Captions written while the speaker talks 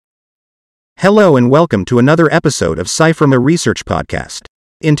Hello and welcome to another episode of CYFIRMA Research Podcast.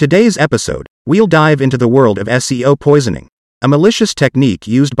 In today's episode, we'll dive into the world of SEO poisoning, a malicious technique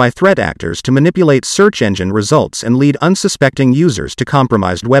used by threat actors to manipulate search engine results and lead unsuspecting users to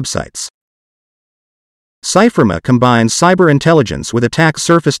compromised websites. CYFIRMA combines cyber intelligence with attack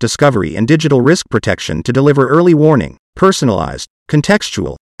surface discovery and digital risk protection to deliver early warning, personalized,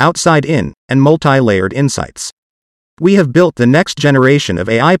 contextual, outside-in, and multi-layered insights. We have built the next generation of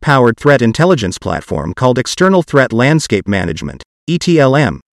AI-powered threat intelligence platform called External Threat Landscape Management,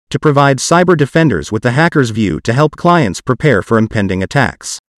 ETLM, to provide cyber defenders with the hacker's view to help clients prepare for impending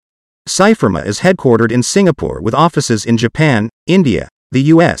attacks. CYFIRMA is headquartered in Singapore with offices in Japan, India, the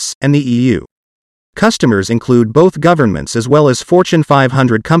US, and the EU. Customers include both governments as well as Fortune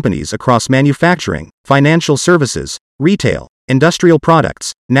 500 companies across manufacturing, financial services, retail, industrial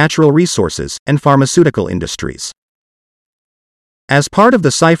products, natural resources, and pharmaceutical industries. As part of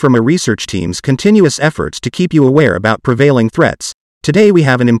the CYFIRMA research team's continuous efforts to keep you aware about prevailing threats, today we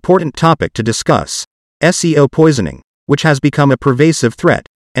have an important topic to discuss: SEO poisoning, which has become a pervasive threat,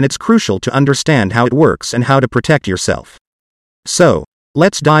 and it's crucial to understand how it works and how to protect yourself. So,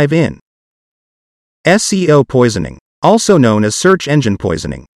 let's dive in. SEO poisoning, also known as search engine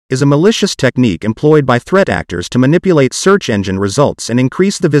poisoning, is a malicious technique employed by threat actors to manipulate search engine results and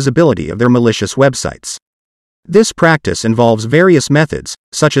increase the visibility of their malicious websites. This practice involves various methods,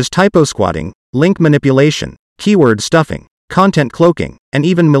 such as typo squatting, link manipulation, keyword stuffing, content cloaking, and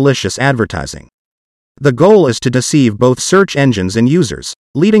even malicious advertising. The goal is to deceive both search engines and users,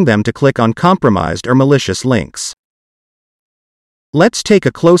 leading them to click on compromised or malicious links. Let's take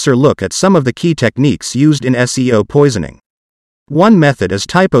a closer look at some of the key techniques used in SEO poisoning. One method is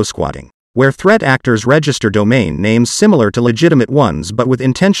typo squatting, where threat actors register domain names similar to legitimate ones but with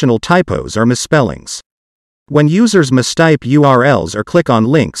intentional typos or misspellings. When users mistype URLs or click on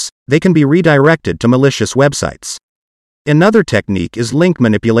links, they can be redirected to malicious websites. Another technique is link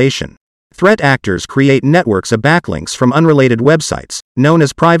manipulation. Threat actors create networks of backlinks from unrelated websites, known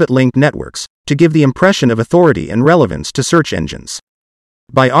as private link networks, to give the impression of authority and relevance to search engines.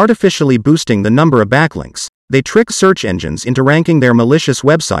 By artificially boosting the number of backlinks, they trick search engines into ranking their malicious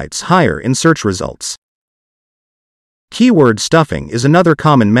websites higher in search results. Keyword stuffing is another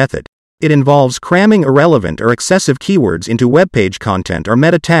common method. It involves cramming irrelevant or excessive keywords into web page content or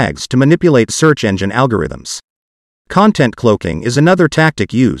meta tags to manipulate search engine algorithms. Content cloaking is another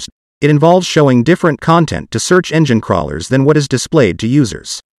tactic used. It involves showing different content to search engine crawlers than what is displayed to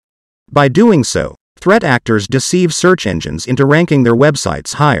users. By doing so, threat actors deceive search engines into ranking their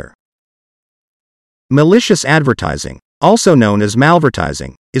websites higher. Malicious advertising, also known as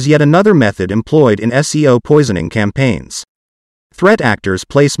malvertising, is yet another method employed in SEO poisoning campaigns. Threat actors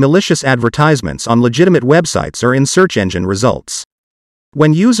place malicious advertisements on legitimate websites or in search engine results.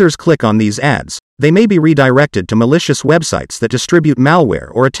 When users click on these ads, they may be redirected to malicious websites that distribute malware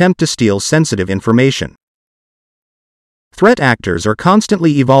or attempt to steal sensitive information. Threat actors are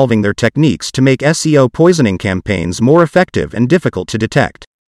constantly evolving their techniques to make SEO poisoning campaigns more effective and difficult to detect.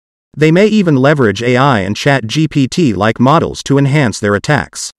 They may even leverage AI and ChatGPT-like models to enhance their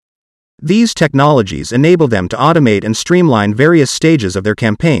attacks. These technologies enable them to automate and streamline various stages of their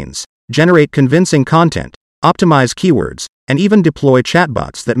campaigns, generate convincing content, optimize keywords, and even deploy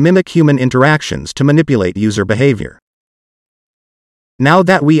chatbots that mimic human interactions to manipulate user behavior. Now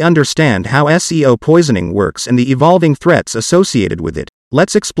that we understand how SEO poisoning works and the evolving threats associated with it,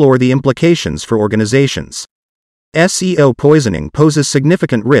 let's explore the implications for organizations. SEO poisoning poses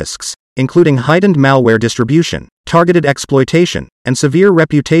significant risks, including heightened malware distribution, targeted exploitation, and severe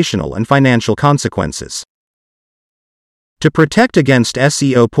reputational and financial consequences. To protect against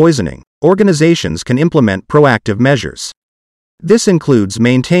SEO poisoning, organizations can implement proactive measures. This includes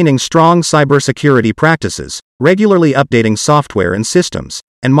maintaining strong cybersecurity practices, regularly updating software and systems,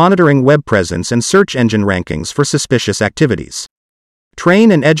 and monitoring web presence and search engine rankings for suspicious activities.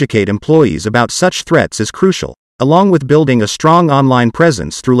 Train and educate employees about such threats is crucial, along with building a strong online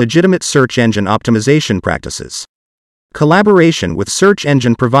presence through legitimate search engine optimization practices. Collaboration with search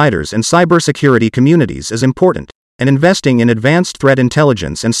engine providers and cybersecurity communities is important, and investing in advanced threat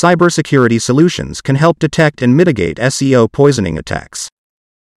intelligence and cybersecurity solutions can help detect and mitigate SEO poisoning attacks.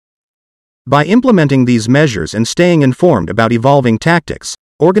 By implementing these measures and staying informed about evolving tactics,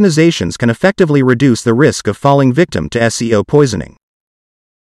 organizations can effectively reduce the risk of falling victim to SEO poisoning.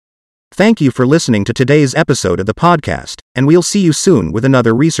 Thank you for listening to today's episode of the podcast, and we'll see you soon with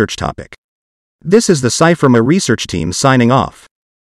another research topic. This is the CYFIRMA research team signing off.